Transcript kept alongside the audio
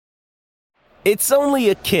It's only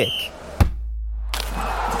a kick,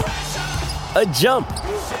 a jump,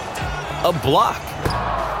 a block.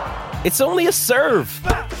 It's only a serve.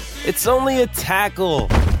 It's only a tackle,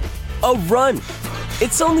 a run.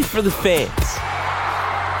 It's only for the fans.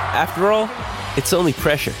 After all, it's only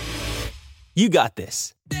pressure. You got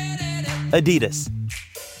this. Adidas.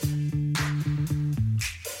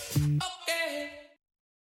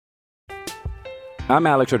 I'm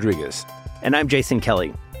Alex Rodriguez. And I'm Jason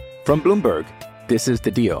Kelly. From Bloomberg, this is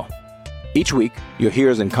The Deal. Each week, you'll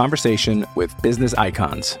hear us in conversation with business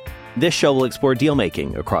icons. This show will explore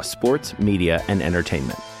deal-making across sports, media, and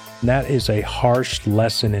entertainment. That is a harsh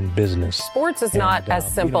lesson in business. Sports is not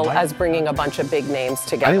as simple as bringing a bunch of big names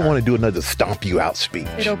together. I didn't want to do another stomp you out speech.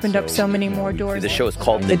 It opened up so many more doors. The show is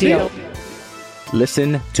called The Deal.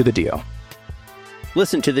 Listen to The Deal.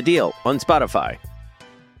 Listen to The Deal on Spotify.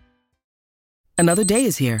 Another day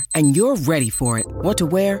is here, and you're ready for it. What to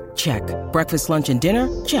wear? Check. Breakfast, lunch, and dinner?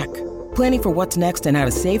 Check. Planning for what's next and how to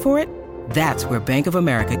save for it? That's where Bank of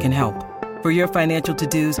America can help. For your financial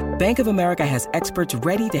to-dos, Bank of America has experts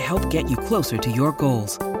ready to help get you closer to your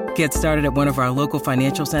goals. Get started at one of our local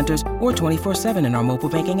financial centers or 24/7 in our mobile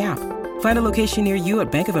banking app. Find a location near you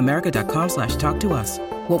at bankofamerica.com/talktous.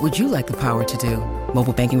 What would you like the power to do?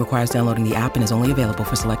 Mobile banking requires downloading the app and is only available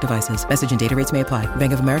for select devices. Message and data rates may apply.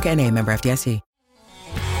 Bank of America N.A., member FDIC.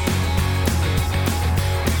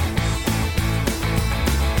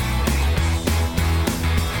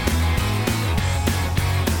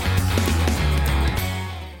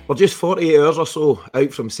 We're just 48 hours or so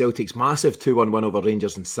out from Celtic's massive 2-1 win over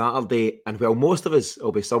Rangers on Saturday, and while most of us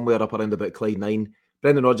will be somewhere up around about Clyde 9,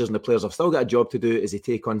 Brendan Rodgers and the players have still got a job to do as they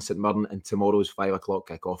take on St Mirren in tomorrow's 5 o'clock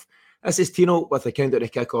kickoff. This is Tino with the countdown to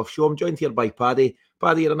kickoff show. I'm joined here by Paddy.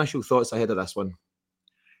 Paddy, your initial thoughts ahead of this one?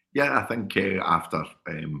 Yeah, I think after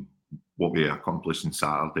what we accomplished on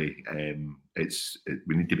Saturday,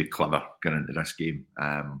 we need to be clever going into this game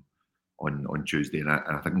on Tuesday, and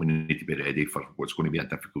I think we need to be ready for what's going to be a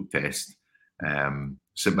difficult test.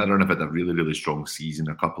 St Mirren have had a really, really strong season,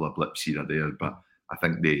 a couple of blips here or there, but I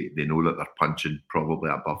think they know that they're punching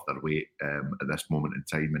probably above their weight at this moment in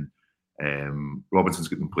time, and Robinson's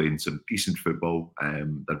got them playing some decent football.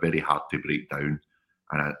 They're very hard to break down,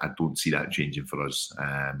 and I don't see that changing for us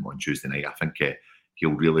on Tuesday night. I think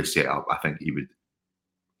he'll really set up. I think he would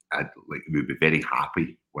be very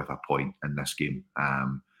happy with a point in this game,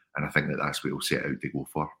 and I think that's what he'll set out to go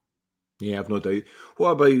for. Yeah, I've no doubt. What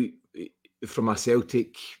about from a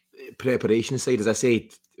Celtic preparation side? As I say,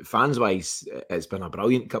 fans-wise, it's been a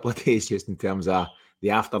brilliant couple of days just in terms of the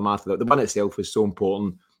aftermath. The win itself was so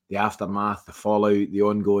important. The aftermath, the fallout, the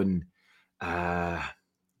ongoing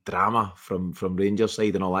drama from Rangers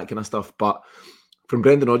side and all that kind of stuff. But from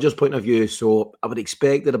Brendan Rodgers' point of view, so I would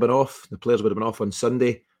expect they'd have been off. The players would have been off on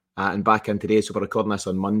Sunday and back in today. So we're recording this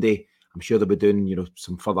on Monday. I'm sure they'll be doing,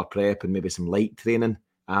 some further prep and maybe some light training,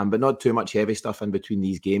 but not too much heavy stuff in between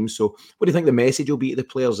these games. So what do you think the message will be to the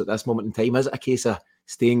players at this moment in time? Is it a case of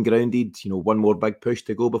staying grounded, one more big push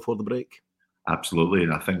to go before the break? Absolutely,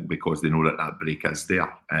 and I think because they know that break is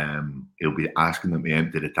there, he'll be asking them to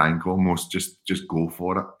empty the tank almost, just go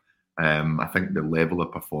for it. I think the level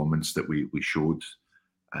of performance that we showed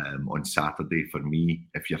on Saturday, for me,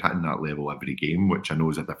 if you're hitting that level every game, which I know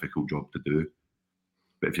is a difficult job to do,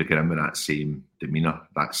 but if you're getting with that same demeanour,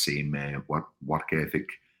 that same work ethic,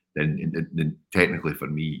 then technically for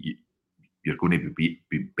me, you're going to be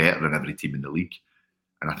better than every team in the league.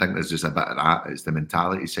 And I think there's just a bit of that. It's the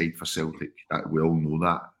mentality side for Celtic. That we all know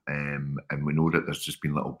that. And we know that there's just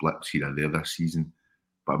been little blips here and there this season.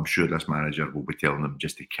 But I'm sure this manager will be telling them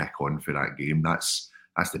just to kick on for that game. That's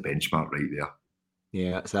the benchmark right there.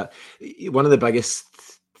 Yeah, that's that. One of the biggest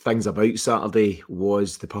things about Saturday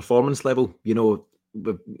was the performance level.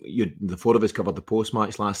 The four of us covered the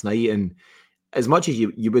post-match last night, and as much as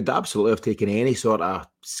you would absolutely have taken any sort of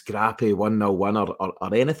scrappy 1-0 win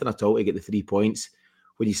or anything at all to get the 3 points,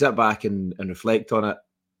 when you sit back and reflect on it,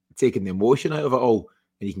 taking the emotion out of it all,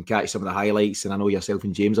 and you can catch some of the highlights, and I know yourself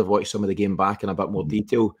and James have watched some of the game back in a bit more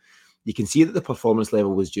detail, you can see that the performance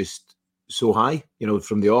level was just so high,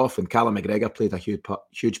 from the off, and Callum McGregor played a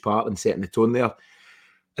huge part in setting the tone there.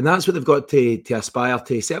 And that's what they've got to aspire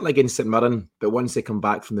to, certainly against St Mirren, but once they come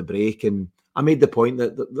back from the break. And I made the point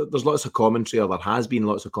that there's lots of commentary, or there has been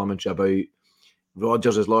lots of commentary about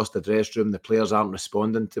Rodgers has lost the dressing room, the players aren't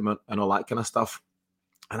responding to him and all that kind of stuff.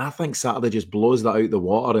 And I think Saturday just blows that out the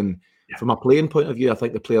water. And from a playing point of view, I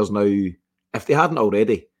think the players now, if they hadn't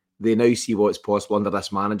already, they now see what's possible under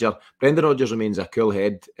this manager. Brendan Rodgers remains a cool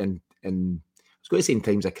head, and I was going to say in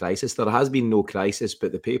times of crisis, there has been no crisis,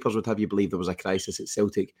 but the papers would have you believe there was a crisis at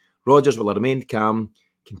Celtic. Rodgers will have remained calm.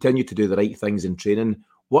 continued to do the right things in training,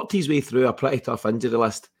 worked his way through a pretty tough injury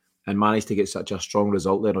list and managed to get such a strong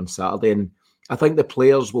result there on Saturday. And I think the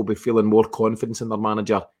players will be feeling more confidence in their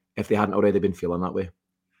manager if they hadn't already been feeling that way.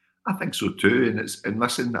 I think so too. And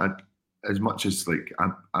listen, as much as like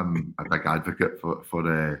I'm a big advocate for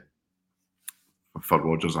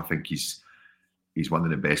Rodgers, I think he's one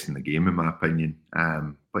of the best in the game, in my opinion.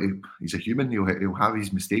 But he's a human. He'll have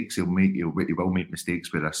his mistakes. He will make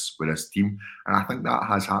mistakes with his team, and I think that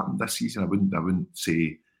has happened this season. I wouldn't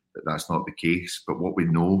say that that's not the case. But what we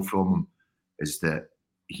know from him is that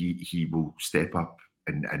he will step up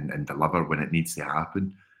and deliver when it needs to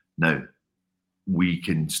happen. Now, we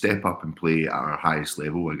can step up and play at our highest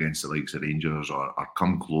level against the likes of Rangers or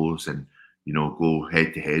come close and go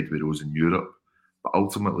head to head with those in Europe. But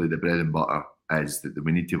ultimately, the bread and butter is that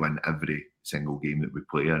we need to win every single game that we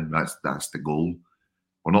play in. That's the goal.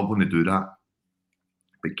 We're not going to do that.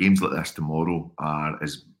 But games like this tomorrow are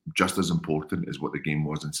just as important as what the game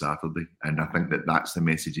was on Saturday. And I think that that's the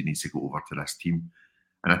message that needs to go over to this team.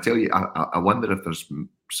 And I tell you, I wonder if there's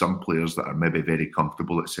some players that are maybe very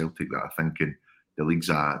comfortable at Celtic that are thinking the league's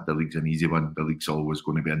an easy one. The league's always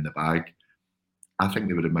going to be in the bag. I think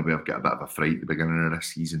they would have maybe got a bit of a fright at the beginning of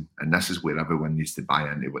this season. And this is where everyone needs to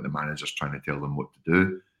buy into what the manager's trying to tell them what to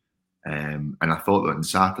do. And I thought that on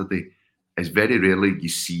Saturday, it's very rarely you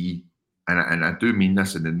see, and I do mean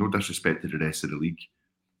this, and no disrespect to the rest of the league,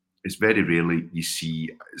 it's very rarely you see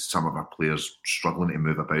some of our players struggling to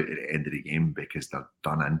move about at the end of the game because they're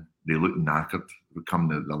done in. They look knackered. We come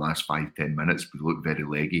the last 5-10 minutes, we look very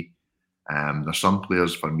leggy. There's some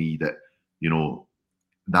players for me that,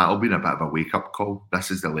 that'll be a bit of a wake-up call.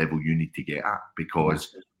 This is the level you need to get at,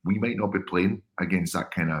 because we might not be playing against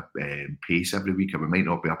that kind of pace every week, or we might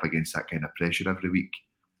not be up against that kind of pressure every week,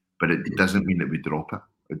 but it doesn't mean that we drop it.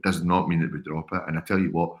 It does not mean that we drop it. And I tell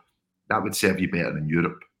you what, that would serve you better in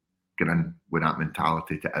Europe, getting in with that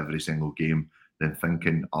mentality to every single game than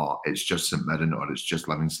thinking, it's just St Mirren or it's just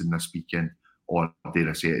Livingston this weekend, or dare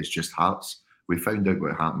I say it's just Hearts. We found out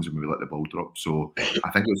what happens when we let the ball drop. So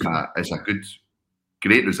I think it's a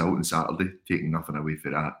great result on Saturday, taking nothing away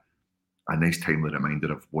from that. A nice timely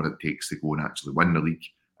reminder of what it takes to go and actually win the league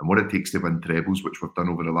and what it takes to win trebles, which we've done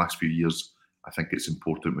over the last few years. I think it's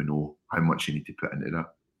important we know how much you need to put into that.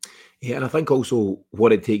 Yeah, and I think also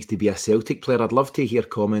what it takes to be a Celtic player. I'd love to hear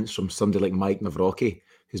comments from somebody like Mike Nawrocki,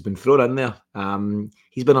 who's been thrown in there.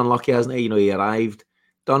 He's been unlucky, hasn't he? He arrived,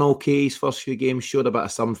 done okay his first few games, showed a bit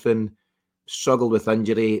of something, struggled with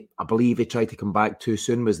injury. I believe he tried to come back too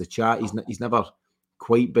soon was the chat. He's never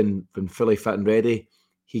quite been fully fit and ready.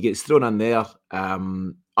 He gets thrown in there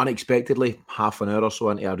unexpectedly, half an hour or so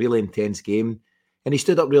into a really intense game, and he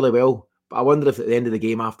stood up really well. But I wonder if at the end of the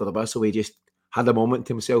game, after the whistle, he just had a moment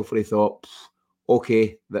to himself where he thought,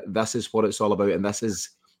 okay, this is what it's all about, and this is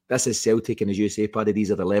Celtic, and as you say, Paddy, these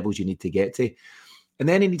are the levels you need to get to. And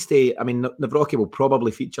then he needs to, Nawrocki will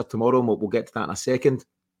probably feature tomorrow, and we'll get to that in a second.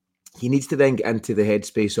 He needs to then get into the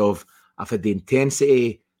headspace of, I've had the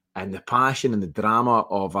intensity and the passion and the drama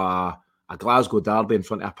of a Glasgow derby in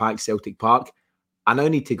front of a packed Celtic Park. I now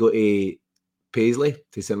need to go to Paisley,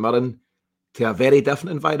 to St Mirren, to a very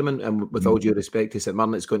different environment. And with all due respect to St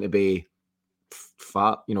Mirren, it's going to be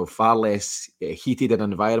far less heated an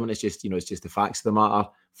environment. It's just, it's just the facts of the matter.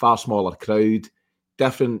 Far smaller crowd,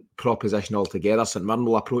 different proposition altogether. St Mirren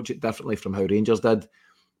will approach it differently from how Rangers did.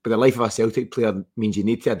 But the life of a Celtic player means you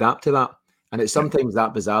need to adapt to that. And it's sometimes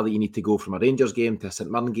that bizarre that you need to go from a Rangers game to a St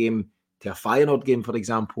Mirren game to a Feyenoord game, for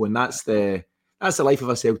example. And that's the life of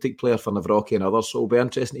a Celtic player for Nawrocki and others. So it'll be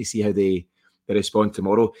interesting to see how they respond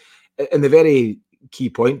tomorrow. And the very key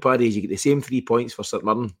point, Paddy, is you get the same 3 points for St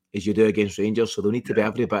Mirren as you do against Rangers. So they'll need to be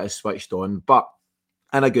every bit as switched on. But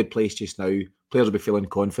in a good place just now. Players will be feeling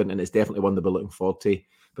confident, and it's definitely one they'll be looking forward to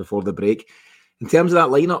before the break. In terms of that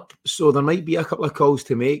lineup, so there might be a couple of calls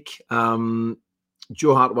to make.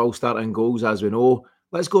 Joe Hart will start in goals, as we know.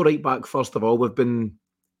 Let's go right back first of all. We've been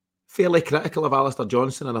fairly critical of Alistair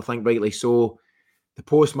Johnston, and I think rightly so. The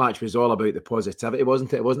post-match was all about the positivity,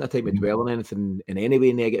 wasn't it? It wasn't a time to dwell on anything in any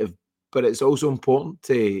way negative, but it's also important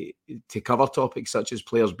to cover topics such as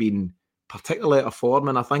players being particularly out of form,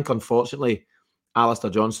 and I think, unfortunately, Alistair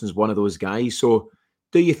Johnston's one of those guys. So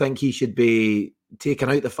do you think he should be taken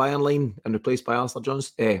out the firing line and replaced by Alistair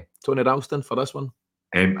Johnston, Tony Ralston for this one?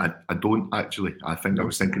 I don't actually. I think I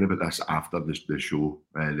was thinking about this after the show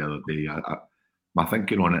the other day. My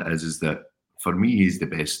thinking on it is that for me, he's the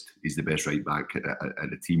best. He's the best right back at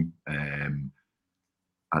the team,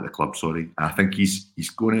 at the club. Sorry, I think he's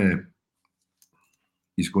going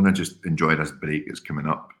to just enjoy this break that's coming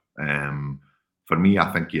up. for me,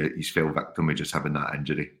 I think he's fell victim of just having that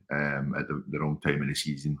injury at the wrong time of the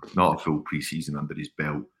season. Not a full pre-season under his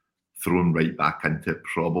belt, thrown right back into it,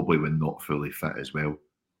 probably when not fully fit as well.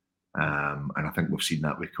 And I think we've seen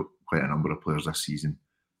that with quite a number of players this season.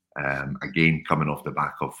 Again, coming off the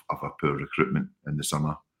back of a poor recruitment in the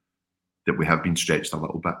summer, that we have been stretched a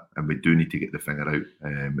little bit, and we do need to get the finger out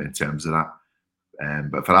in terms of that.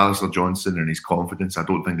 But for Alistair Johnston and his confidence, I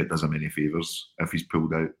don't think it does him any favours if he's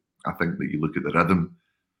pulled out. I think that you look at the rhythm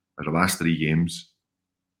of the last 3 games,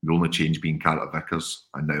 the only change being Carter Vickers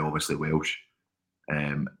and now obviously Welsh.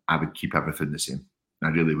 I would keep everything the same. I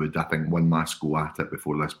really would. I think one last go at it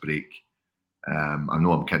before this break. I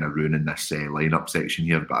know I'm kind of ruining this lineup section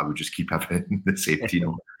here, but I would just keep everything the same.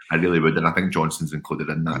 I really would. And I think Johnston's included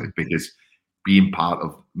in that because being part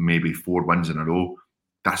of maybe 4 wins in a row,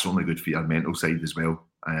 that's only good for your mental side as well.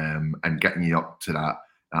 And getting you up to that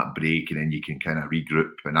break, and then you can kind of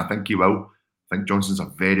regroup. And I think he will. I think Johnston's a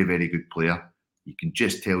very, very good player. You can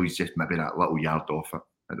just tell he's just maybe that little yard off it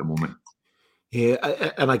at the moment. Yeah,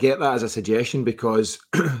 and I get that as a suggestion because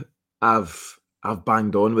I've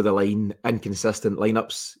banged on with the line inconsistent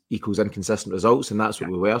lineups equals inconsistent results, and that's what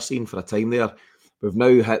we were seeing for a time there. We've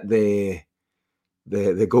now hit the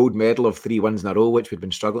gold medal of 3 wins in a row, which we've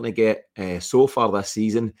been struggling to get so far this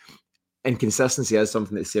season. Inconsistency is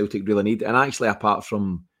something that Celtic really need, and actually, apart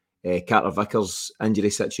from Carter Vickers'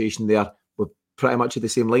 injury situation, there we're pretty much at the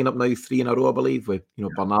same lineup now, 3 in a row, I believe. With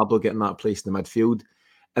Bernardo getting that place in the midfield,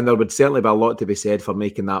 and there would certainly be a lot to be said for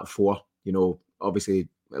making that 4. Obviously,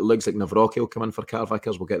 it looks like Nawrocki will come in for Carter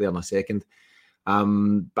Vickers. We'll get there in a second,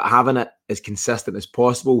 but having it as consistent as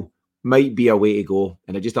possible might be a way to go,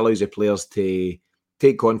 and it just allows the players to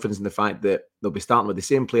take confidence in the fact that they'll be starting with the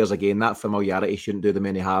same players again. That familiarity shouldn't do them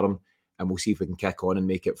any harm. And we'll see if we can kick on and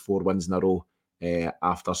make it 4 wins in a row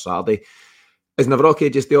after Saturday. Is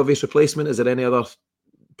Nawrocki just the obvious replacement? Is there any other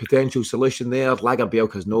potential solution there?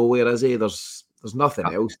 Lagerbielke's nowhere, is he? There's nothing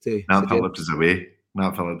else to. Nat Phillips is away.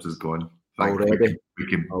 Nat Phillips is gone. Already. We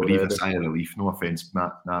can breathe a sigh of relief. No offence,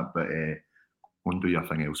 Nat, but go and do your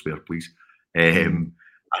thing elsewhere, please. I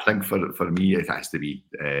think for me, it has to be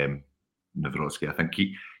Nawrocki. I think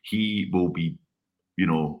he will be,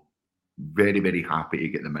 very, very happy to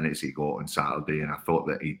get the minutes he got on Saturday, and I thought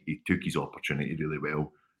that he took his opportunity really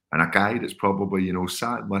well. And a guy that's probably,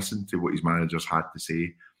 sat and listened to what his managers had to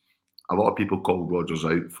say. A lot of people call Rodgers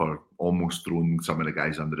out for almost throwing some of the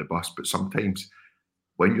guys under the bus, but sometimes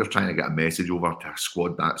when you're trying to get a message over to a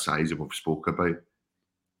squad that size that we've spoke about,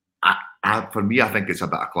 for me, I think it's a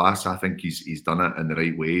bit of class. I think he's done it in the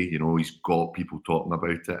right way. He's got people talking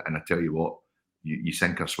about it, and I tell you what, you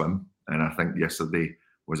sink or swim. And I think yesterday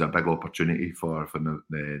was a big opportunity for the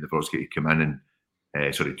Nawrocki to come in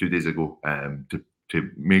and 2 days ago to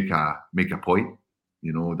make a point.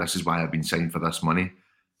 This is why I've been signed for this money.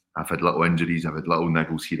 I've had little injuries, I've had little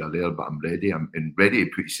niggles here or there, but I'm ready. I'm ready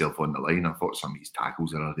to put yourself on the line. I thought some of his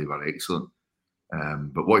tackles they were excellent.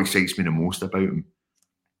 But what excites me the most about him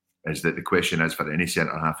is that the question is for any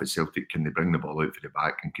centre half at Celtic: can they bring the ball out for the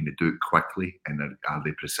back, and can they do it quickly, and are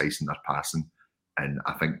they precise in their passing? And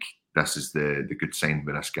I think this is the good sign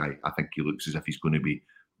with this guy. I think he looks as if he's going to be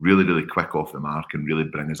really, really quick off the mark and really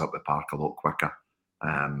bring us up the park a lot quicker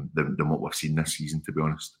than what we've seen this season, to be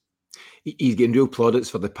honest. He's getting real plaudits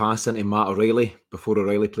for the pass into Matt O'Reilly before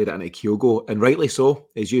O'Reilly played it into Kyogo, and rightly so.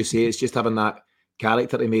 As you say, it's just having that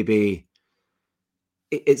character to maybe...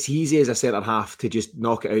 It's easy as a centre half to just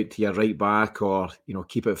knock it out to your right back or,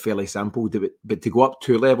 keep it fairly simple. But to go up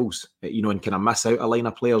 2 levels, and kind of miss out a line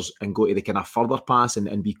of players and go to the kind of further pass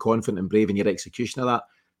and be confident and brave in your execution of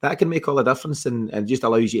that can make all the difference and just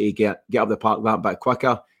allows you to get up the park that bit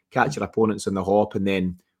quicker, catch your opponents on the hop, and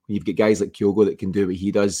then when you've got guys like Kyogo that can do what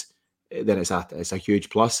he does, then it's a huge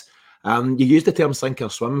plus. You used the term sink or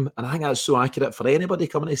swim, and I think that's so accurate for anybody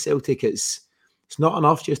coming to Celtic. It's not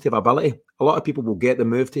enough just to have ability. A lot of people will get the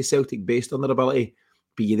move to Celtic based on their ability,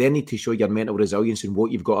 but you then need to show your mental resilience and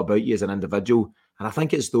what you've got about you as an individual. And I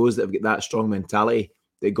think it's those that have got that strong mentality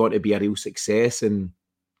that got to be a real success. And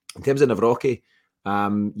in terms of Nawrocki,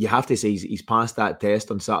 you have to say he's passed that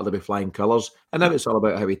test on Saturday with flying colours. And now it's all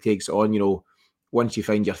about how he takes it on. Once you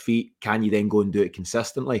find your feet, can you then go and do it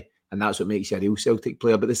consistently? And that's what makes you a real Celtic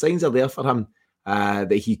player. But the signs are there for him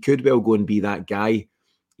that he could well go and be that guy.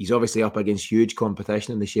 He's obviously up against huge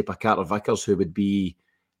competition in the shape of Carter Vickers, who would be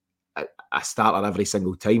a starter every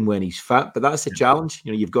single time when he's fit. But that's the challenge.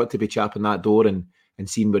 You've got to be chapping that door and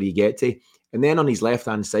seeing where you get to. And then on his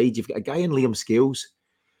left-hand side, you've got a guy in Liam Scales,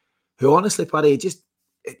 who honestly, Paddy,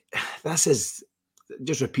 this is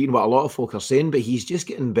just repeating what a lot of folk are saying, but he's just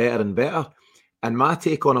getting better and better. And my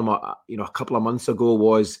take on him, a couple of months ago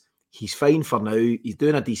was He's fine for now. He's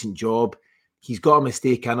doing a decent job. He's got a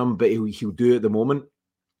mistake in him, but he'll do it at the moment.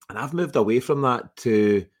 And I've moved away from that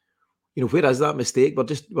to, where is that mistake?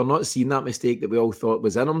 We're not seeing that mistake that we all thought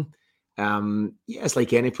was in him. It's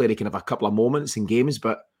like any player, he can have a couple of moments in games,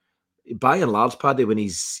 but by and large, Paddy, when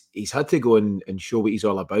he's had to go and show what he's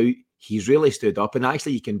all about, he's really stood up. And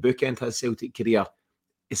actually, you can bookend his Celtic career,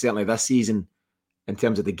 certainly this season, in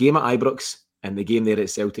terms of the game at Ibrox and the game there at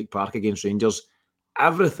Celtic Park against Rangers.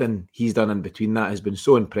 Everything he's done in between that has been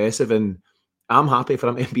so impressive, and I'm happy for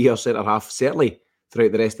him to be our centre-half, certainly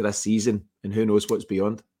throughout the rest of this season, and who knows what's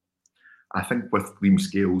beyond. I think with Liam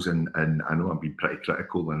Scales, and I know I'm being pretty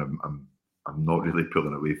critical, and I'm not really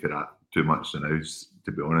pulling away for that too much now,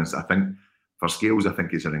 to be honest. I think for Scales, I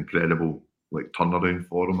think it's an incredible turnaround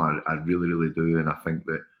for him. I really, really do, and I think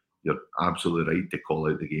that you're absolutely right to call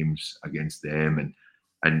out the games against them,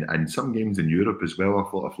 and some games in Europe as well. I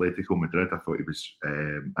thought Atletico Madrid, I thought he was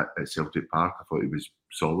at Celtic Park, I thought he was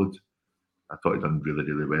solid. I thought he'd done really,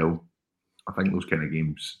 really well. I think those kind of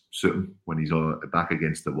games suit him when he's back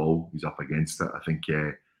against the wall, he's up against it. I think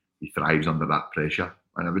he thrives under that pressure.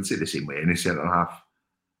 And I would say the same way any centre-half.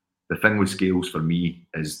 The thing with Scales for me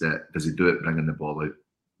is that, does he do it bringing the ball out?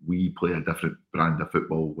 We play a different brand of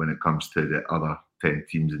football when it comes to the other 10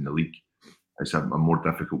 teams in the league. It's a more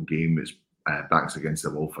difficult game. It's backs against the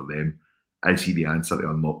wall for them. Is he the answer to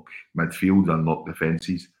unlock midfield, unlock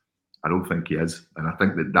defences? I don't think he is. And I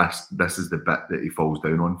think that this is the bit that he falls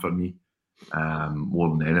down on for me. More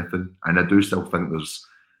than anything. And I do still think there's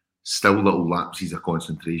still little lapses of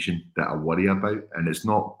concentration that I worry about, and it's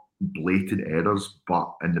not blatant errors,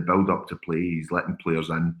 but in the build up to play, he's letting players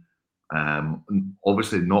in.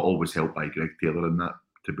 Obviously not always helped by Greg Taylor in that,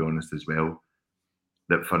 to be honest, as well.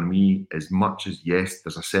 That for me, as much as yes,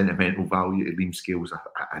 there's a sentimental value to Liam Scales,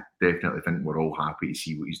 I definitely think we're all happy to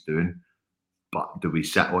see what he's doing. But do we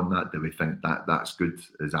sit on that? Do we think that that's good?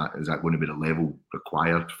 Is that going to be the level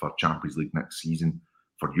required for Champions League next season,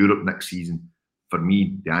 for Europe next season? For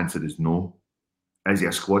me, the answer is no. Is he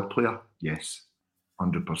a squad player? Yes,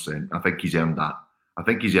 100%. I think he's earned that. I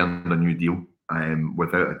think he's earned a new deal,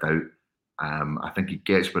 without a doubt. I think he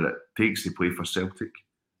gets what it takes to play for Celtic.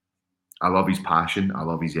 I love his passion. I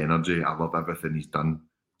love his energy. I love everything he's done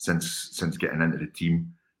since getting into the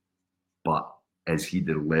team. But is he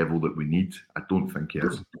the level that we need? I don't think he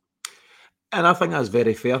is. And I think that's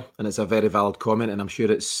very fair, and it's a very valid comment, and I'm sure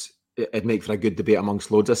it'd make for a good debate amongst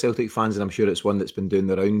loads of Celtic fans, and I'm sure it's one that's been doing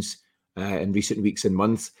the rounds in recent weeks and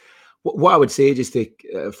months. What I would say, just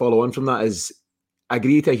to follow on from that, is I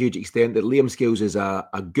agree to a huge extent that Liam Scales is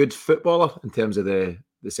a good footballer in terms of the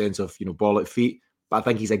sense of ball at feet, but I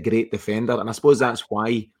think he's a great defender, and I suppose that's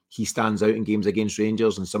why he stands out in games against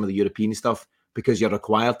Rangers and some of the European stuff, because you're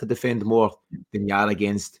required to defend more than you are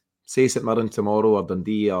against, say, St Mirren tomorrow or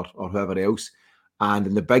Dundee or whoever else. And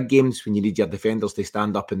in the big games, when you need your defenders to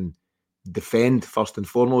stand up and defend first and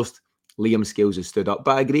foremost, Liam Scales has stood up.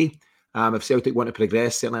 But I agree, if Celtic want to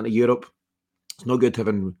progress, certainly into Europe, it's no good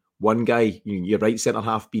having one guy, your right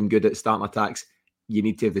centre-half, being good at starting attacks. You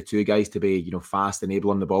need to have the two guys to be, fast and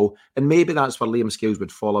able on the ball. And maybe that's where Liam Scales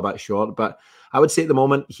would fall a bit short. But I would say at the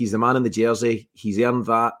moment, he's the man in the jersey. He's earned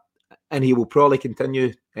that. And he will probably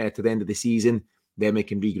continue to the end of the season. Then we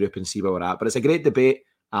can regroup and see where we're at. But it's a great debate.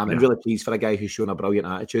 I'm really pleased for a guy who's shown a brilliant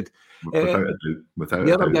attitude. Without a doubt.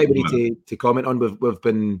 The other guy we need to comment on, we've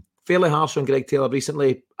been fairly harsh on Greg Taylor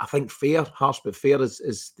recently. I think harsh but fair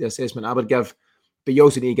is the assessment I would give. But you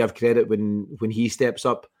also need to give credit when he steps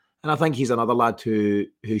up. And I think he's another lad who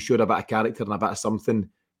showed a bit of character and a bit of something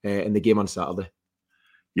in the game on Saturday.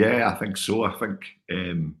 Yeah, I think so. I think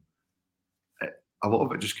a lot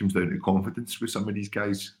of it just comes down to confidence with some of these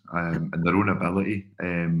guys and their own ability.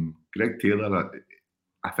 Greg Taylor,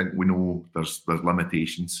 I think we know there's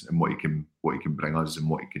limitations in what he can bring us and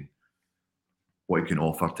what he can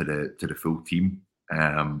offer to the full team.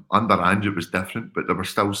 Under Ange it was different, but there were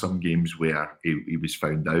still some games where he was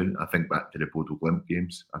found down. I think back to the Bodo Glimt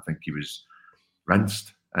games. I think he was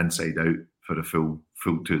rinsed inside out for the full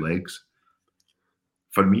 2 legs.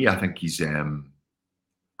 For me, I think he's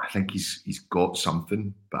got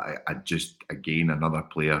something, but I just, again, another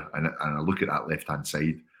player, and I look at that left-hand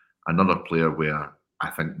side, another player where I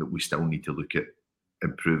think that we still need to look at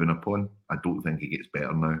improving upon. I don't think he gets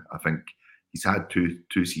better now. I think he's had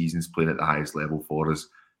two seasons playing at the highest level for us.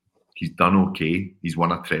 He's done okay. He's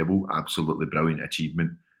won a treble, absolutely brilliant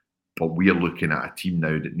achievement. But we are looking at a team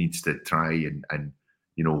now that needs to try and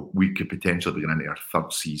we could potentially be going into our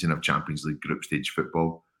 3rd season of Champions League group stage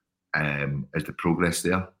football. Is the progress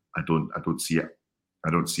there? I don't see it. I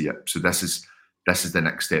don't see it. So this is the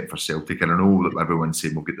next step for Celtic. And I know that everyone's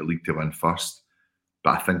saying we'll get the league to win first.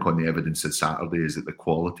 But I think on the evidence of Saturday is that the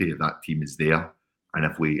quality of that team is there. And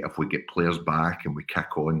if we get players back and we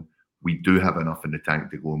kick on, we do have enough in the tank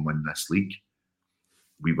to go and win this league.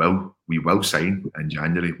 We will sign in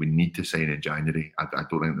January. We need to sign in January. I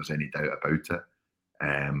don't think there's any doubt about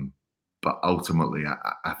it. But ultimately,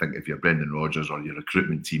 I think if you're Brendan Rodgers or your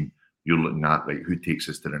recruitment team, you're looking at, right, who takes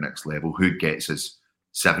us to the next level? Who gets us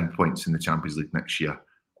 7 points in the Champions League next year?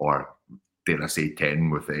 Or dare I say 10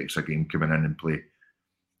 with the extra game coming in and play?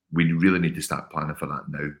 We really need to start planning for that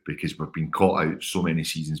now, because we've been caught out so many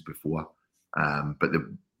seasons before. But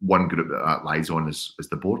the one group that lies on is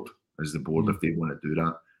the board. Is the board if they want to do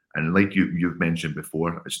that. And like you've mentioned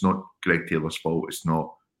before, it's not Greg Taylor's fault. It's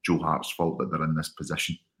not Joe Hart's fault that they're in this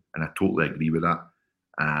position. And I totally agree with that.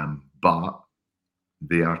 But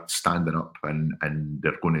they are standing up and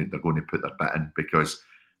they're going to put their bit in, because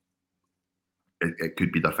it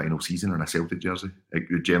could be their final season in a Celtic jersey.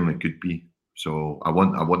 It generally could be. So I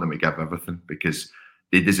want them to give everything, because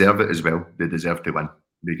they deserve it as well. They deserve to win,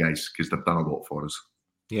 the guys, because they've done a lot for us.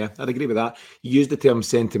 Yeah, I'd agree with that. You use the term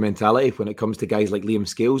sentimentality when it comes to guys like Liam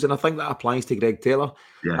Scales, and I think that applies to Greg Taylor.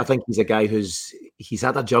 Yeah. I think he's a guy he's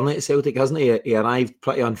had a journey at Celtic, hasn't he? He arrived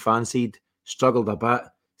pretty unfancied, struggled a bit.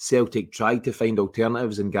 Celtic tried to find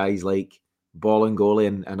alternatives in guys like Bolingoli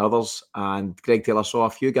and others, and Greg Taylor saw a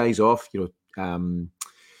few guys off.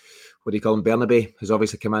 What do you call him? Bernabe has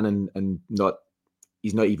obviously come in and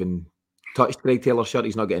he's not even touched Greg Taylor's shirt.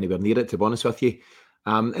 He's not getting anywhere near it, to be honest with you.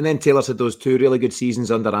 And then Taylor's had those 2 really good seasons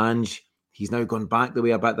under Ange. He's now gone back the way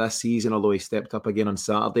a bit this season, although he stepped up again on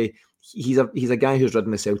Saturday. He's a guy who's ridden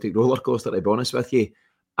the Celtic roller coaster, to be honest with you.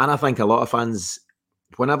 And I think a lot of fans,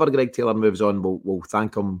 whenever Greg Taylor moves on, will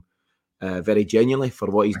thank him very genuinely for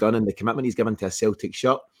what he's done and the commitment he's given to a Celtic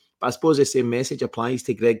shirt. But I suppose the same message applies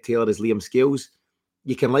to Greg Taylor as Liam Scales.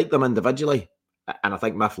 You can like them individually, and I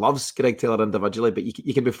think Miff loves Greg Taylor individually, but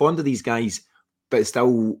you can be fond of these guys, but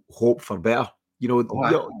still hope for better. You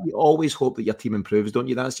always hope that your team improves, don't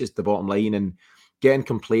you? That's just the bottom line. And getting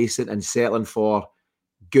complacent and settling for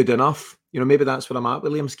good enough, maybe that's where I'm at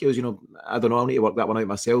with Liam Scales. I don't know, I'll need to work that one out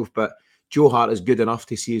myself, but Joe Hart is good enough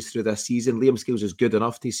to see us through this season. Liam Scales is good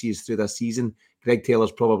enough to see us through this season. Greg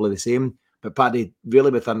Taylor's probably the same. But Paddy, really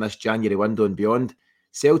within this January window and beyond,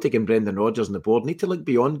 Celtic and Brendan Rodgers and the board need to look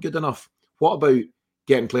beyond good enough. What about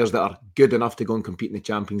getting players that are good enough to go and compete in the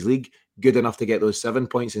Champions League, good enough to get those 7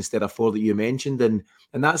 points instead of 4 that you mentioned? And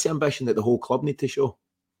that's the ambition that the whole club need to show.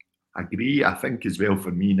 I agree. I think as well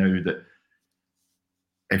for me now that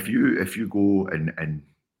if you go and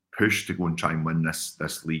push to go and try and win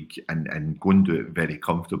this league and go and do it very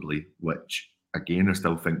comfortably, which again I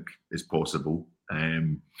still think is possible,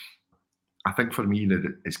 I think for me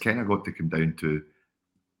that it's kind of got to come down to,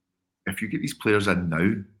 if you get these players in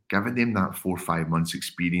now, giving them that 4 or 5 months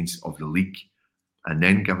experience of the league, and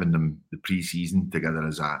then giving them the pre-season together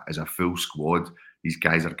as a full squad. These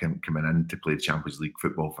guys are coming in to play Champions League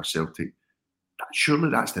football for Celtic. Surely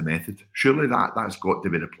that's the method. Surely that's got to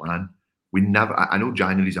be the plan. I know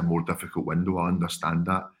January's a more difficult window. I understand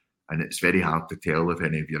that, and it's very hard to tell if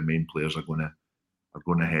any of your main players are going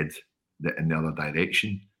to head in the other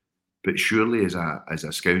direction. But surely as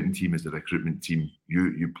a scouting team, as the recruitment team,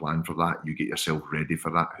 you plan for that. You get yourself ready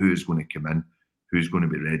for that. Who's going to come in? Who's going to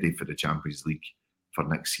be ready for the Champions League for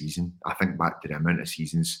next season? I think back to the amount of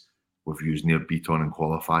seasons we've used near beat-on in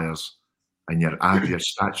qualifiers, and you're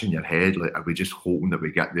scratching your head, like, are we just hoping that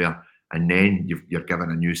we get there? And then you're given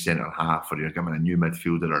a new centre-half, or you're given a new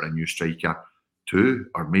midfielder or a new striker 2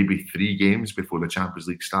 or maybe 3 games before the Champions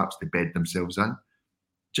League starts to bed themselves in. It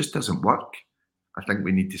just doesn't work. I think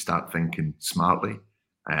we need to start thinking smartly.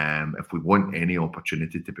 If we want any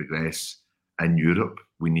opportunity to progress in Europe,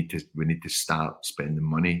 we need to start spending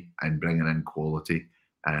money and bringing in quality,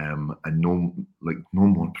 and no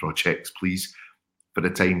more projects, please, for the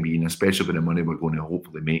time being. Especially with the money we're going to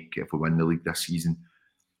hopefully make if we win the league this season.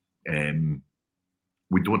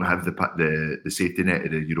 We don't have the safety net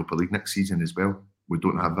of the Europa League next season as well. We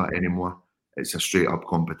don't have that anymore. It's a straight up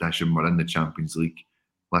competition. We're in the Champions League.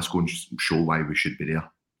 Let's go and show why we should be there.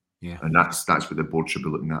 Yeah, and that's what the board should be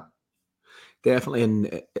looking at.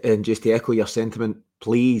 Definitely, and just to echo your sentiment,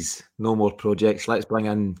 please, no more projects. Let's bring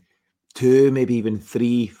in 2, maybe even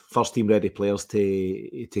 3 first-team ready players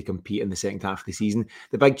to compete in the second half of the season.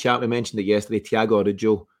 The big chap, we mentioned it yesterday, Tiago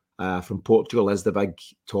Araújo from Portugal is the big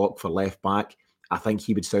talk for left back. I think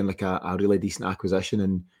he would sound like a really decent acquisition,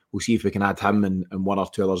 and we'll see if we can add him and 1 or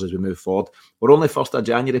 2 others as we move forward. We're only 1st of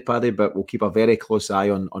January, Paddy, but we'll keep a very close eye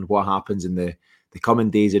on what happens in the coming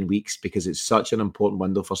days and weeks, because it's such an important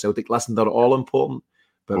window for Celtic. Listen, they're all important,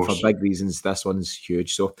 but for big reasons, this one's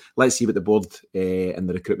huge. So let's see what the board and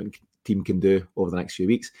the recruitment team team can do over the next few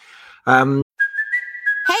weeks.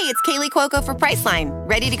 Hey, it's Kaylee Cuoco for Priceline.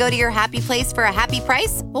 Ready to go to your happy place for a happy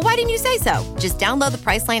price? Well, why didn't you say so? Just download the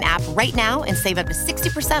Priceline app right now and save up to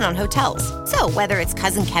 60% on hotels. So whether it's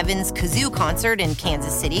Cousin Kevin's Kazoo Concert in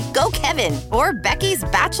Kansas City, go Kevin, or Becky's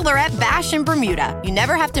Bachelorette Bash in Bermuda, you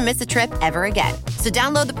never have to miss a trip ever again. So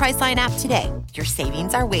download the Priceline app today. Your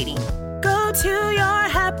savings are waiting. Go to your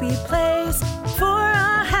happy place for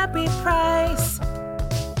a happy price.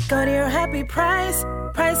 Go to your happy price,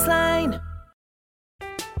 Priceline.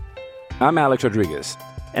 I'm Alex Rodriguez.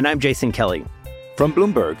 And I'm Jason Kelly. From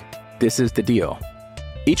Bloomberg, this is The Deal.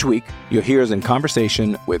 Each week, you'll hear us in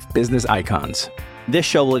conversation with business icons. This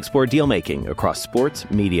show will explore deal-making across sports,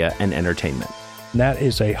 media, and entertainment. That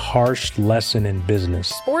is a harsh lesson in business.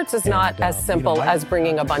 Sports is not as simple as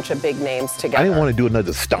bringing a bunch of big names together. I didn't want to do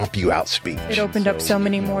another stomp you out speech. It opened up so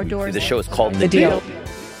many more doors. The show is called The Deal.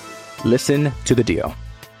 Listen to The Deal.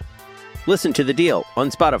 Listen to The Deal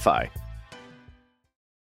on Spotify.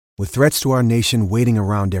 With threats to our nation waiting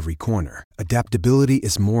around every corner, adaptability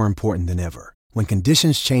is more important than ever. When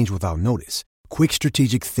conditions change without notice, quick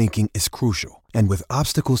strategic thinking is crucial. And with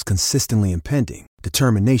obstacles consistently impending,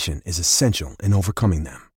 determination is essential in overcoming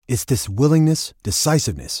them. It's this willingness,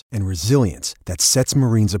 decisiveness, and resilience that sets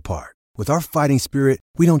Marines apart. With our fighting spirit,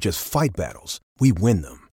 we don't just fight battles, we win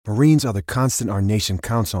them. Marines are the constant our nation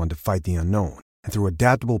counts on to fight the unknown. And through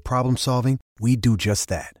adaptable problem solving, we do just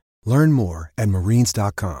that. Learn more at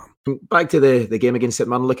marines.com. Back to the game against St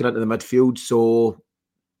Mirren, looking into the midfield. So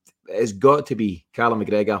it's got to be Callum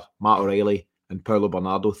McGregor, Matt O'Reilly, and Paulo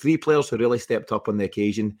Bernardo. Three players who really stepped up on the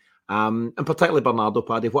occasion. And particularly Bernardo,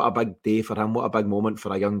 Paddy. What a big day for him. What a big moment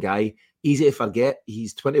for a young guy. Easy to forget.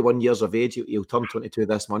 He's 21 years of age. He'll turn 22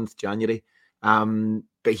 this month, January.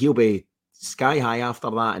 But he'll be sky high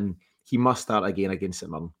after that, and he must start again against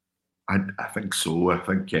St Mirren. I think so. I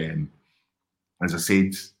think, as I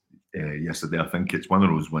said yesterday, I think it's one of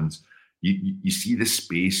those ones. You see the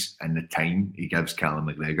space and the time he gives Callum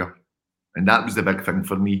McGregor, and that was the big thing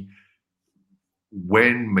for me.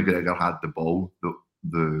 When McGregor had the ball,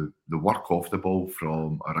 the work off the ball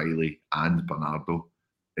from O'Reilly and Bernardo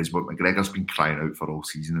is what McGregor's been crying out for all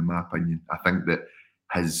season, in my opinion. I think that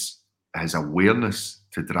his awareness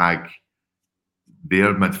to drag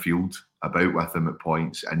their midfield about with him at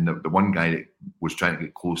points, and the one guy that was trying to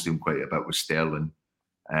get close to him quite a bit was Sterling.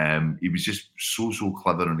 He was just so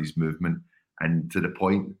clever in his movement, and to the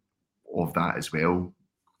point of that as well,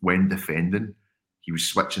 when defending, he was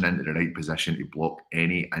switching into the right position to block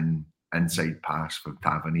any inside pass from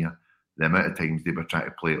Tavernier. The amount of times they were trying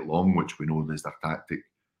to play it long, which we know is their tactic,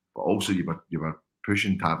 but also you were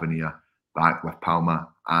pushing Tavernier back with Palma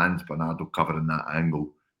and Bernardo covering that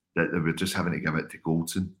angle, that they were just having to give it to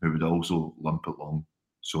Goldson, who would also lump it long.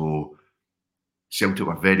 So Celtic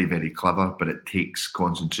were very, very clever, but it takes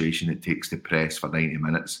concentration. It takes the press for 90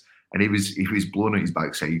 minutes. And he was blowing out his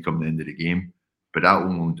backside come the end of the game, but that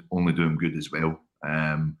will only do him good as well.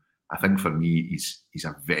 I think for me, he's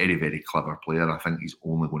a very, very clever player. I think he's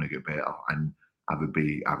only going to get better, and I would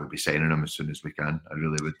be signing him as soon as we can. I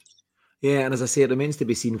really would. Yeah, and as I say, it remains to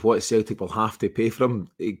be seen what Celtic will have to pay for him.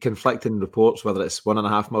 Conflicting reports, whether it's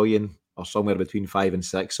 $1.5 million or somewhere between 5 and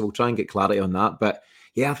 6. So we'll try and get clarity on that. But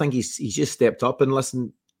yeah, I think he's just stepped up. And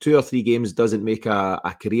listen, 2 or 3 games doesn't make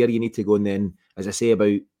a career. You need to go and then, as I say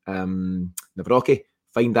about Nawrocki,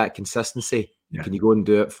 find that consistency. Yeah. Can you go and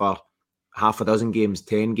do it for half a dozen games,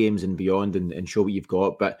 10 games and beyond, and show what you've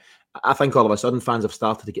got? But I think all of a sudden fans have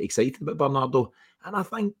started to get excited about Bernardo. And I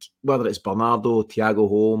think whether it's Bernardo, Thiago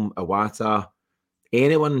Holm, Iwata,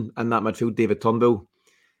 anyone in that midfield, David Turnbull,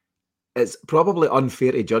 it's probably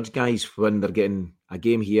unfair to judge guys when they're getting a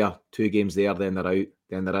game here, 2 games there, then they're out,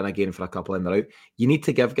 then they're in again for a couple and they're out. You need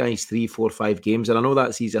to give guys 3, 4, 5 games. And I know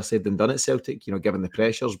that's easier said than done at Celtic, given the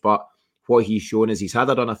pressures, but what he's shown is he's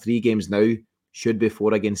had a run of 3 games now, should be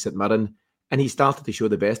 4 against St Mirren, and he started to show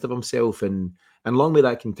the best of himself, and long may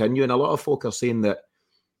that continue. And a lot of folk are saying that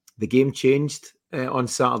the game changed on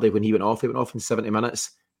Saturday when he went off. He went off in 70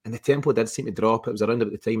 minutes, and the tempo did seem to drop. It was around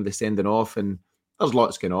about the time of the sending off, and there's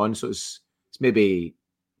lots going on, so it's maybe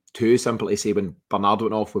too simple to say when Bernardo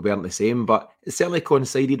went off we weren't the same, but it certainly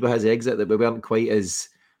coincided with his exit that we weren't quite as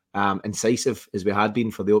incisive as we had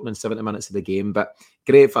been for the opening 70 minutes of the game. But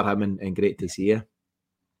great for him and great to see you.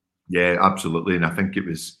 Yeah, absolutely. And I think he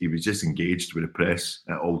was just engaged with the press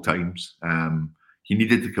at all times. He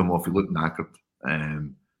needed to come off. He looked knackered.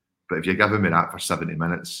 But if you give him that for 70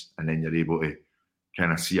 minutes and then you're able to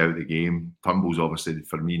kind of see out the game, Turnbull's obviously,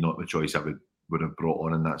 for me, not the choice I would have brought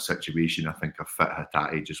on in that situation. I think a fit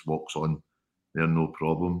Hatate just walks on there, no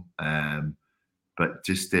problem. But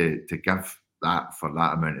just to give that for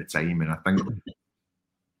that amount of time. And I think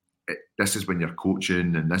this is when you're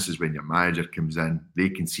coaching, and this is when your manager comes in. They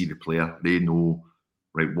can see the player. They know,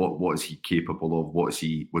 right, what is he capable of? What does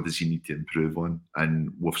he need to improve on?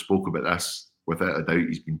 And we've spoke about this. Without a doubt,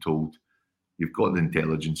 he's been told, you've got the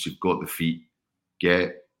intelligence, you've got the feet.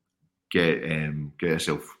 Get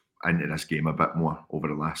yourself into this game a bit more over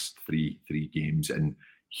the last three games, and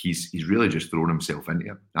he's really just thrown himself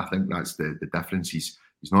into it. I think that's the difference. He's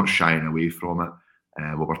not shying away from it.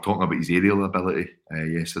 We were talking about his aerial ability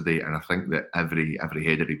yesterday, and I think that every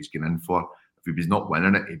header he was going in for, if he was not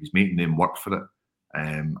winning it, he was making them work for it.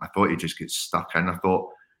 I thought he just gets stuck in. I thought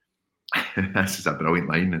this is a brilliant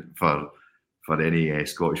line for any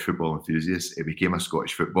Scottish football enthusiast. He became a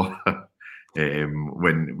Scottish footballer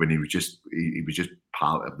when he was just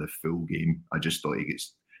part of the full game. I just thought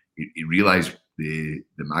he realised the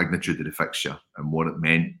magnitude of the fixture and what it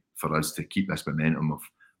meant for us to keep this momentum of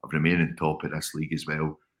remaining top of this league as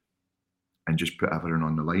well, and just put everything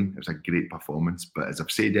on the line. It was a great performance, but as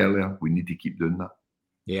I've said earlier, we need to keep doing that.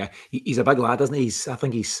 Yeah, he's a big lad, isn't he? I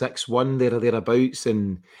think he's 6'1", there or thereabouts,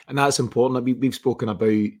 and that's important. We've spoken about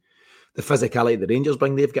the physicality the Rangers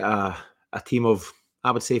bring. They've got a team of,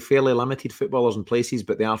 I would say, fairly limited footballers in places,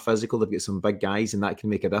 but they are physical. They've got some big guys, and that can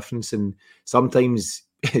make a difference. And sometimes,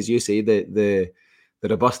 as you say, the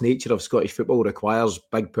robust nature of Scottish football requires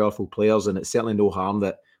big, powerful players, and it's certainly no harm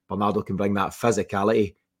that Bernardo can bring that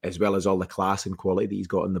physicality as well as all the class and quality that he's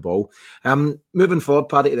got on the ball. Moving forward,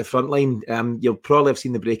 Paddy, to the front line, you'll probably have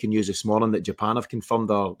seen the breaking news this morning that Japan have confirmed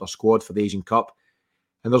their squad for the Asian Cup,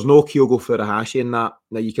 and there's no Kyogo Furuhashi in that.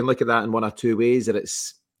 Now, you can look at that in one or two ways, that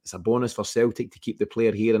it's a bonus for Celtic to keep the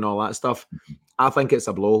player here and all that stuff. I think it's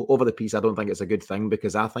a blow. Over the piece, I don't think it's a good thing,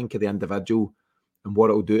 because I think of the individual and what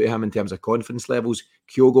it'll do to him in terms of confidence levels.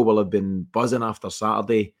 Kyogo will have been buzzing after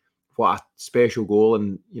Saturday. What a special goal,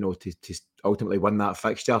 and to ultimately win that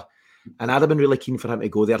fixture. And I'd have been really keen for him to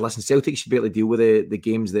go there. Listen, Celtic should be able to deal with the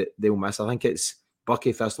games that they'll miss. I think it's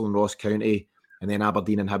Buckie, Thistle and Ross County, and then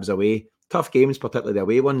Aberdeen and Hibs away. Tough games, particularly the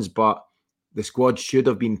away ones, but the squad should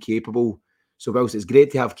have been capable. So whilst it's great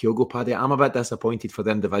to have Kyogo, Paddy, I'm a bit disappointed for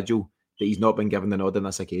the individual that he's not been given the nod on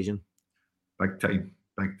this occasion. Big time.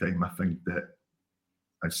 I think that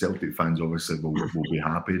as Celtic fans, obviously, we'll be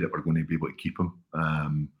happy that we're going to be able to keep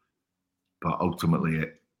him. But ultimately,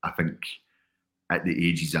 I think at the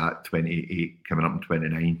age he's at, 28, coming up in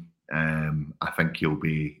 29, I think he'll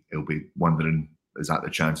be wondering, is that the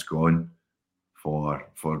chance gone for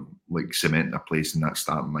like cementing a place in that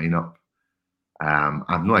starting lineup? I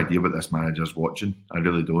have no idea what this manager's watching. I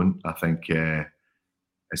really don't. I think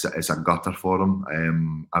it's a gutter for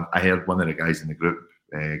him. I heard one of the guys in the group,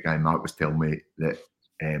 Guy Mark, was telling me that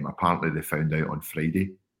apparently they found out on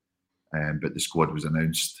Friday, but the squad was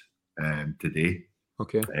announced today.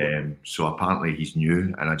 Okay. So apparently he's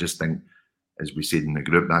new, and I just think, as we said in the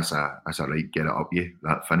group, that's a right, get it up you,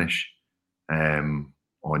 that finish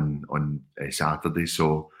on Saturday.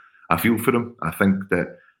 So I feel for him. I think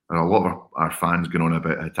that there are a lot of our fans going on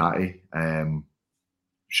about Hatate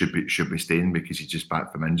should be staying because he's just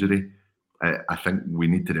back from injury. I think we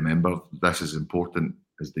need to remember this is important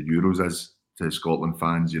as the Euros is to Scotland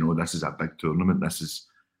fans. This is a big tournament. This is,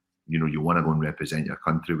 you want to go and represent your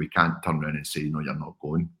country. We can't turn around and say, no, you're not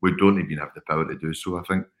going. We don't even have the power to do so, I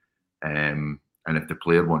think. And if the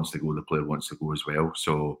player wants to go, the player wants to go as well.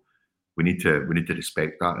 So we need to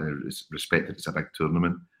respect that and respect that it's a big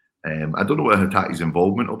tournament. I don't know what Hatate's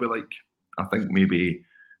involvement will be like. I think maybe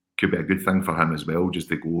could be a good thing for him as well, just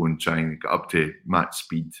to go and try and get up to match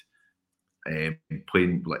speed,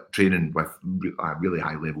 training with a really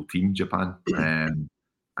high level team, Japan.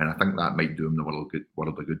 And I think that might do him the world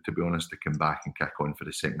of good, to be honest, to come back and kick on for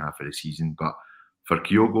the second half of the season. But for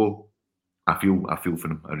Kyogo, I feel for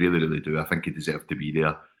him. I really, really do. I think he deserved to be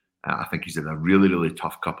there. I think he's had a really, really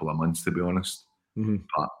tough couple of months, to be honest. Mm-hmm.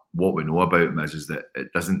 But what we know about him is that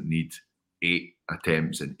it doesn't need 8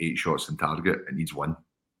 attempts and 8 shots on target. It needs 1.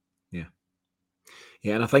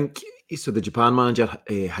 Yeah, and I think, so the Japan manager,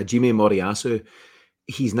 Hajime Moriyasu,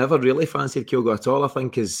 he's never really fancied Kyogo at all, I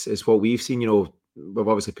think, is what we've seen. We've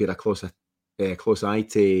obviously paid a close eye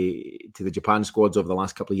to the Japan squads over the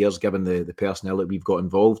last couple of years, given the personnel that we've got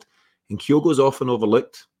involved. And Kyogo's often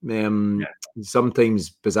overlooked. Sometimes,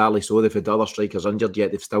 bizarrely so, they've had other strikers injured, yet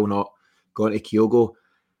they've still not gone to Kyogo.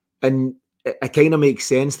 And it kind of makes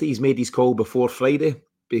sense that he's made his call before Friday,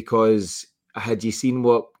 because had you seen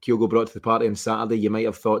what Kyogo brought to the party on Saturday, you might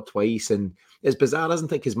have thought twice. And it's bizarre,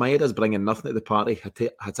 isn't it? Because Maeda's bringing nothing to the party.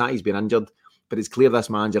 Hatate's been injured, but it's clear this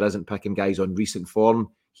manager isn't picking guys on recent form.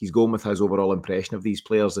 He's going with his overall impression of these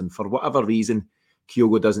players. And for whatever reason,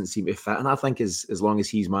 Kyogo doesn't seem to fit. And I think as long as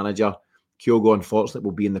he's manager, Kyogo, unfortunately,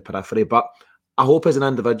 will be in the periphery. But I hope as an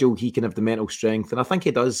individual he can have the mental strength, and I think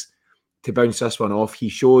he does, to bounce this one off. He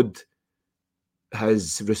showed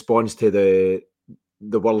his response to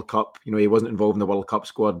the World Cup. You know, he wasn't involved in the World Cup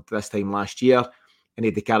squad this time last year, and he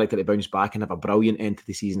had the character to bounce back and have a brilliant end to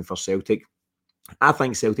the season for Celtic. I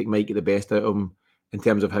think Celtic might get the best out of him in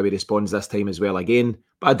terms of how he responds this time as well again.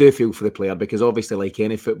 But I do feel for the player, because obviously, like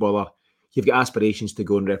any footballer, you've got aspirations to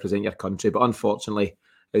go and represent your country. But unfortunately,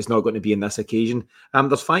 it's not going to be in this occasion.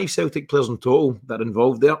 There's 5 Celtic players in total that are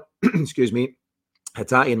involved there. Excuse me.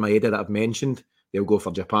 Hatate and Maeda that I've mentioned, they'll go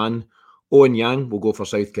for Japan. Owen Yang will go for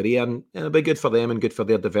South Korea, and it'll be good for them and good for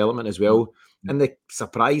their development as well. And the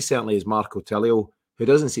surprise certainly is Marco Tilio, who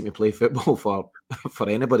doesn't seem to play football for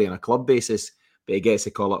anybody on a club basis, but he gets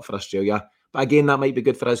a call up for Australia. But again, that might be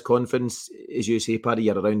good for his confidence. As you say, Paddy,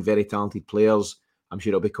 you're around very talented players. I'm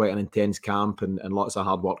sure it'll be quite an intense camp and lots of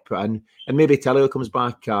hard work put in. And maybe Tilio comes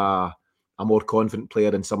back a more confident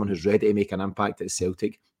player and someone who's ready to make an impact at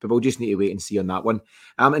Celtic. But we'll just need to wait and see on that one.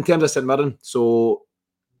 In terms of St Mirren, so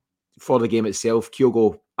for the game itself,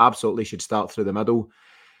 Kyogo absolutely should start through the middle.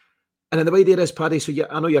 And then the way there is, Paddy, so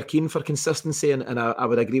I know you're keen for consistency, and I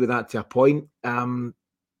would agree with that to a point.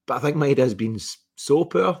 But I think Maeda has been so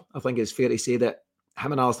poor. I think it's fair to say that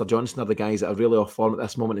him and Alistair Johnston are the guys that are really off form at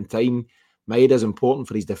this moment in time. Maeda is important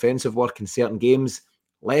for his defensive work in certain games,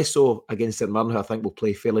 less so against St Mirren, who I think will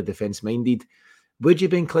play fairly defence-minded. Would you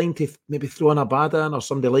be inclined to maybe throw in Abada or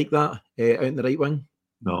somebody like that out in the right wing?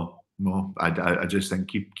 No. I just think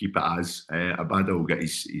keep it as Abada will get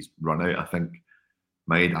his run out. I think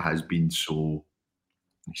Maeda has been so.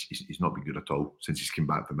 He's not been good at all since he's come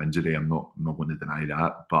back from injury. I'm not going to deny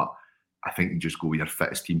that, but I think you just go with your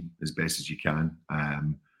fittest team as best as you can.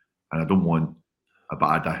 And I don't want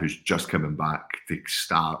Abada, who's just coming back, to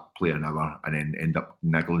start play an hour and then end up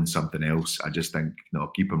niggling something else. I just think,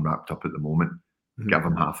 keep him wrapped up at the moment. Mm-hmm. Give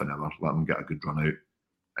him half an hour, let him get a good run out,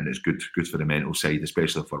 and it's good for the mental side,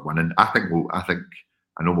 especially if we're winning. I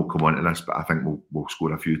know we'll come on to this, but I think we'll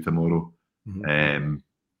score a few tomorrow. Mm-hmm.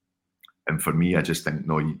 And for me, I just think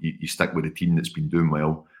you stick with the team that's been doing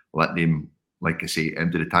well. Let them, like I say,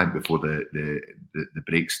 empty the tank before the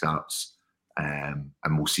break starts. And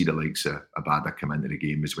we'll see the likes of Abada come into the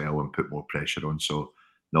game as well and put more pressure on. So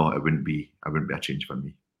no, it wouldn't be a change for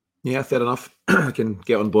me. Yeah, fair enough. I can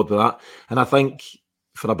get on board with that. And I think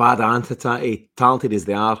for Abada and Hatate, talented as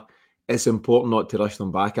they are, it's important not to rush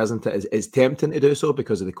them back, isn't it? It's tempting to do so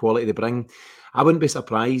because of the quality they bring. I wouldn't be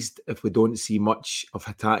surprised if we don't see much of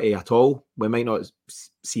Hatate at all. We might not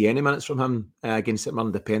see any minutes from him against St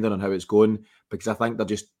Mirren, depending on how it's going, because I think they're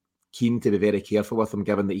just keen to be very careful with him,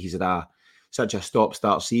 given that he's had such a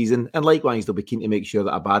stop-start season. And likewise, they'll be keen to make sure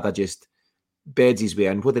that Abada just beds his way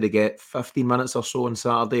in. What did he get? 15 minutes or so on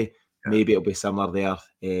Saturday? Yeah. Maybe it'll be similar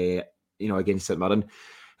there, against St Mirren.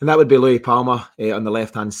 And that would be Louis Palmer on the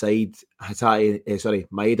left-hand side,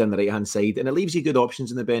 Maeda on the right-hand side. And it leaves you good options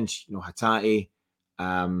in the bench. Hatate,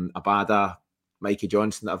 Abada, Mikey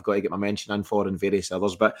Johnson that I've got to get my mention in for, and various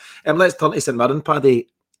others. But let's turn to St Mirren, Paddy.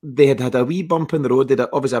 They had a wee bump in the road. They had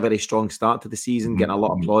obviously a very strong start to the season, getting a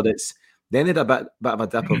lot of plaudits. Then they had a bit of a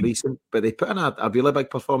dip of recent, but they put in a really big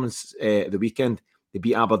performance the weekend. They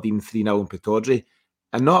beat Aberdeen 3-0 in Pittodrie.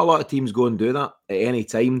 And not a lot of teams go and do that at any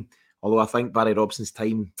time. Although I think Barry Robson's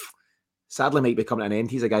time sadly might be coming to an end.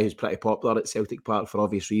 He's a guy who's pretty popular at Celtic Park for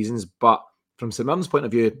obvious reasons. But from St Mirren's point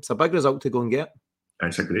of view, it's a big result to go and get.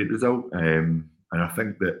 It's a great result. And I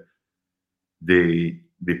think that they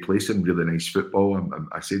play some really nice football.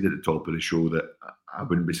 I said at the top of the show that I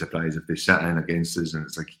wouldn't be surprised if they sat in against us and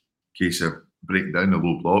it's a case of breaking down the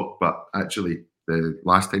low block. But actually, the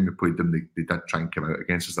last time we played them, they did try and come out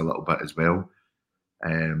against us a little bit as well.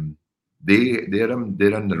 They're in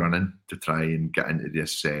the running to try and get into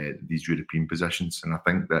these European positions, and I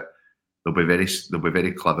think that they'll be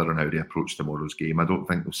very clever on how they approach tomorrow's game. I don't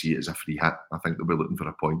think they'll see it as a free hit. I think they'll be looking for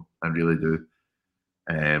a point. I really do.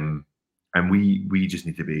 And we just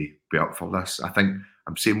need to be up for this. I think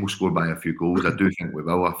I'm saying we'll score by a few goals. I do think we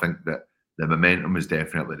will. I think that the momentum is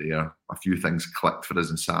definitely there. A few things clicked for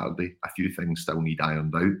us on Saturday. A few things still need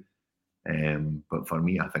ironed out. But for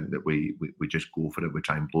me, I think that we just go for it. We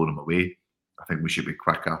try and blow them away. I think we should be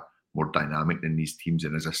quicker, more dynamic than these teams.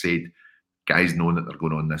 And as I said, guys knowing that they're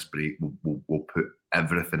going on this break, we'll put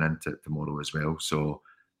everything into it tomorrow as well. So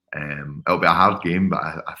it'll be a hard game, but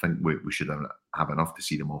I think we should have enough to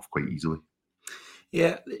see them off quite easily.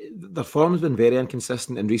 Yeah, their form's been very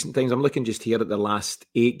inconsistent in recent times. I'm looking just here at the last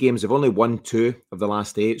 8 games. They've only won 2 of the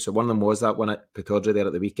last 8. So one of them was that one at Pittodrie there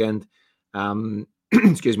at the weekend.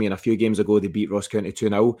 Excuse me, and a few games ago they beat Ross County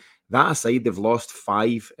 2-0. That aside, they've lost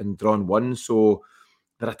 5 and drawn 1. So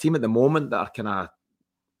they're a team at the moment that are kind of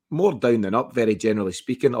more down than up, very generally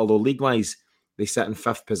speaking, although league-wise, they sit in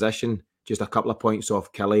 5th position, just a couple of points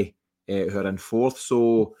off Killie, who are in 4th.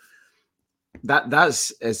 So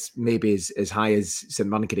that's maybe as high as St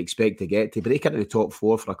Mirren could expect to get to. Break into the top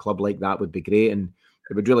 4 for a club like that would be great, and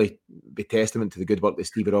it would really be testament to the good work that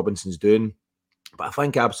Stevie Robinson's doing. But I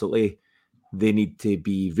think absolutely they need to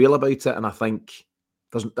be real about it, and I think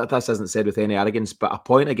this isn't said with any arrogance, but a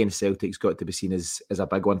point against Celtic's got to be seen as a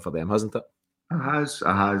big one for them, hasn't it? It has,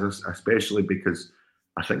 especially because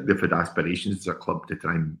I think they've had aspirations as a club to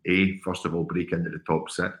try and A, first of all, break into the top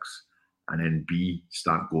 6, and then B,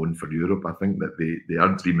 start going for Europe. I think that they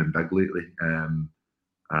are dreaming big lately, and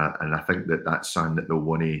I think that's something that they'll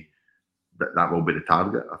want to, that will be the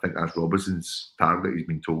target. I think that's Robinson's target. He's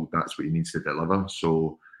been told that's what he needs to deliver.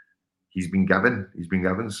 So he's been given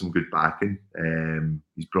some good backing.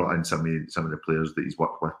 He's brought in some of the players that he's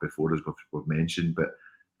worked with before, as we've mentioned, but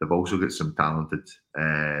they've also got some talented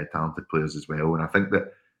players as well. And I think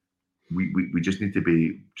that we just need to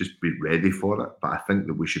be ready for it. But I think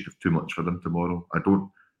that we should have too much for them tomorrow. I don't,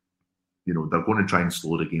 they're going to try and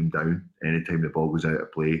slow the game down anytime the ball goes out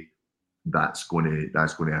of play. That's going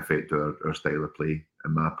to affect our style of play,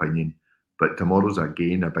 in my opinion. But tomorrow's a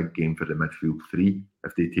big game for the midfield 3.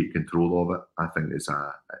 If they take control of it, I think it's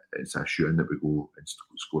a shoo-in that we go and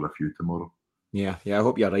score a few tomorrow. Yeah, I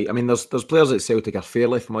hope you're right. I mean, there's players at Celtic are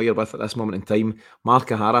fairly familiar with at this moment in time.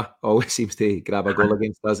 Mark O'Hara always seems to grab a goal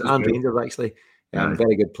against us, and Rangers actually.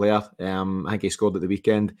 Very good player. I think he scored at the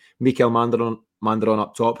weekend. Mikel Mandaron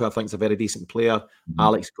up top, who I think is a very decent player. Mm-hmm.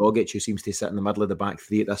 Alex Gogic, who seems to sit in the middle of the back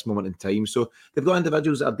 3 at this moment in time. So they've got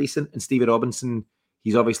individuals that are decent. And Stevie Robinson,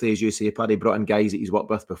 he's obviously, as you say, Paddy, brought in guys that he's worked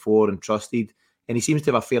with before and trusted. And he seems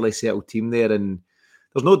to have a fairly settled team there. And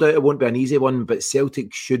there's no doubt it won't be an easy one, but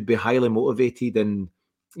Celtic should be highly motivated. And,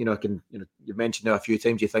 you've mentioned now a few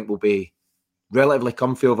times you think we'll be relatively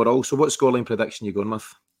comfy overall. So what scoreline prediction are you going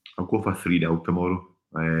with? I'll go for 3-0 tomorrow.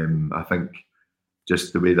 I think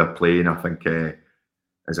just the way they're playing, I think,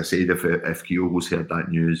 as I said, if Kyogo's heard that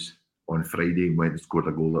news on Friday and went and scored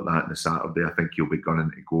a goal like that on the Saturday, I think he'll be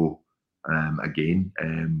gunning to go again.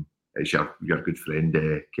 It's your good friend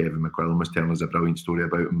Kevin McQuillan was telling us a brilliant story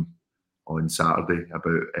about him on Saturday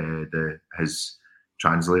about his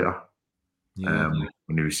translator.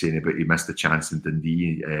 When he was saying about he missed the chance in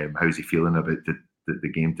Dundee, how's he feeling about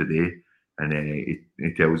the game today? And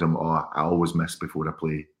he tells him, I always miss before I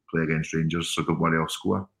play against Rangers, so don't worry, I'll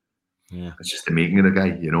score. Yeah, it's just the making of the guy,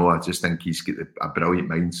 I just think he's got a brilliant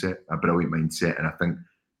mindset, and I think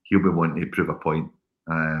he'll be wanting to prove a point,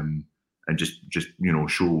 and just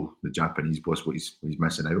show the Japanese boss what he's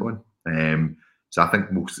missing out on. So I think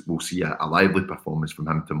we'll see a lively performance from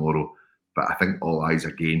him tomorrow. But I think all eyes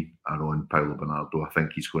again are on Paulo Bernardo. I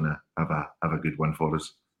think he's going to have a good one for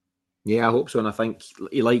us. Yeah, I hope so. And I think,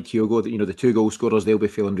 like Kyogo, the 2 goal scorers, they'll be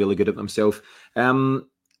feeling really good at themselves.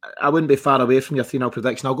 I wouldn't be far away from your 3-0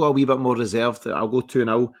 prediction. I'll go a wee bit more reserved. I'll go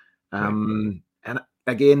 2-0. And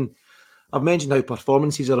again, I've mentioned how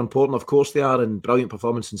performances are important. Of course they are, and brilliant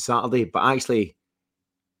performance on Saturday. But actually,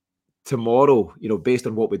 tomorrow, based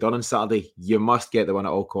on what we've done on Saturday, you must get the win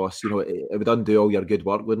at all costs. It would undo all your good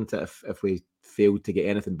work, wouldn't it, if we failed to get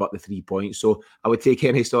anything but the 3 points. So I would take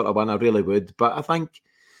any sort of win, I really would. But I think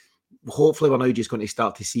hopefully we're now just going to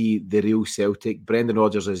start to see the real Celtic. Brendan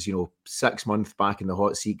Rodgers is, 6 months back in the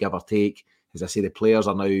hot seat, give or take. As I say, the players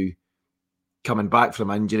are now coming back from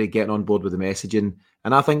injury, getting on board with the messaging.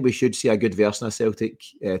 And I think we should see a good version of Celtic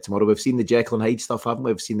tomorrow. We've seen the Jekyll and Hyde stuff, haven't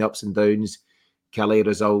we? We've seen the ups and downs, Killie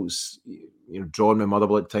results, drawn with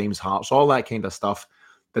Motherwell at times, Hearts, all that kind of stuff.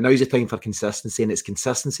 But now's the time for consistency, and it's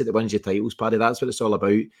consistency that wins you titles, Paddy. That's what it's all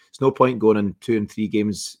about. It's no point going in 2 and 3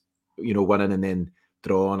 games, winning and then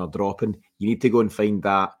drawing or dropping. You need to go and find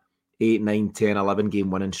that 8, 9, 10, 11 game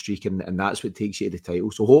winning streak, and that's what takes you to the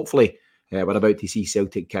title. So hopefully we're about to see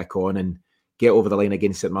Celtic kick on and get over the line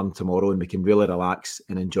against St Mirren tomorrow, and we can really relax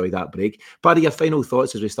and enjoy that break. Paddy, your final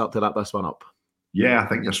thoughts as we start to wrap this one up? Yeah, I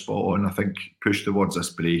think you're spot on. I think push towards this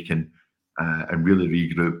break and really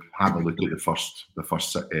regroup, have a look at the first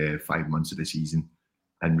 5 months of the season,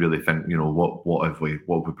 and really think, what have we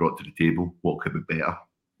brought to the table? What could be better?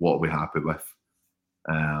 What are we happy with?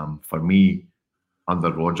 For me,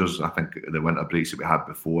 under Rodgers, I think the winter breaks that we had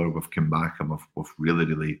before, we've come back and we've really,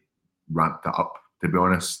 really ramped it up, to be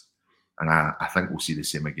honest. And I think we'll see the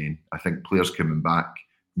same again. I think players coming back,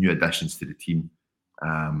 new additions to the team.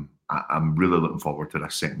 I'm really looking forward to the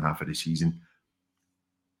second half of the season.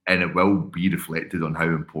 And it will be reflected on how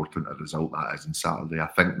important a result that is on Saturday. I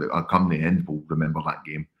think that come the end, we'll remember that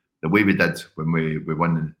game. The way we did when we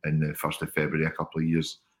won in the 1st of February a couple of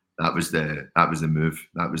years, that was the move.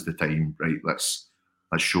 That was the time. Right, let's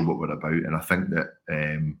show what we're about. And I think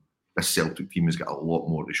that this Celtic team has got a lot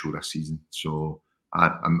more to show this season. So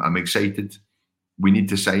I'm excited. We need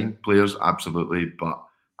to sign players, absolutely, but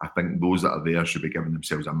I think those that are there should be giving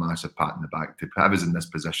themselves a massive pat on the back to have us in this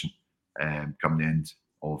position come the end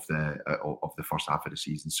of the first half of the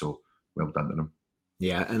season. So well done to them.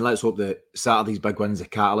 Yeah, and let's hope that Saturday's big win's a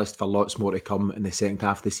catalyst for lots more to come in the second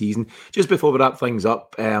half of the season. Just before we wrap things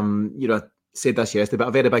up, I said this yesterday, but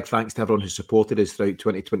a very big thanks to everyone who supported us throughout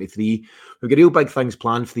 2023. We've got real big things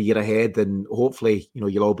planned for the year ahead, and hopefully,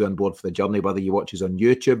 you'll all be on board for the journey, whether you watch us on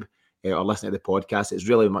YouTube or listen to the podcast. It's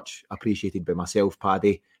really much appreciated by myself,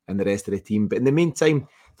 Paddy, and the rest of the team. But in the meantime,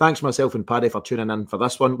 thanks myself and Paddy for tuning in for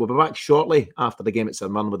this one. We'll be back shortly after the game at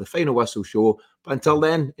St Mirren with the final whistle show. But until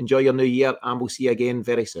then, enjoy your new year, and we'll see you again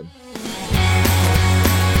very soon.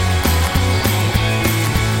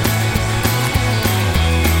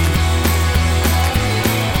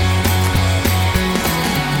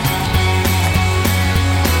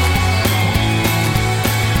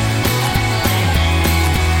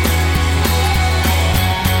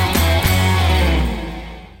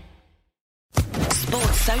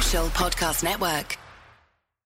 Podcast Network.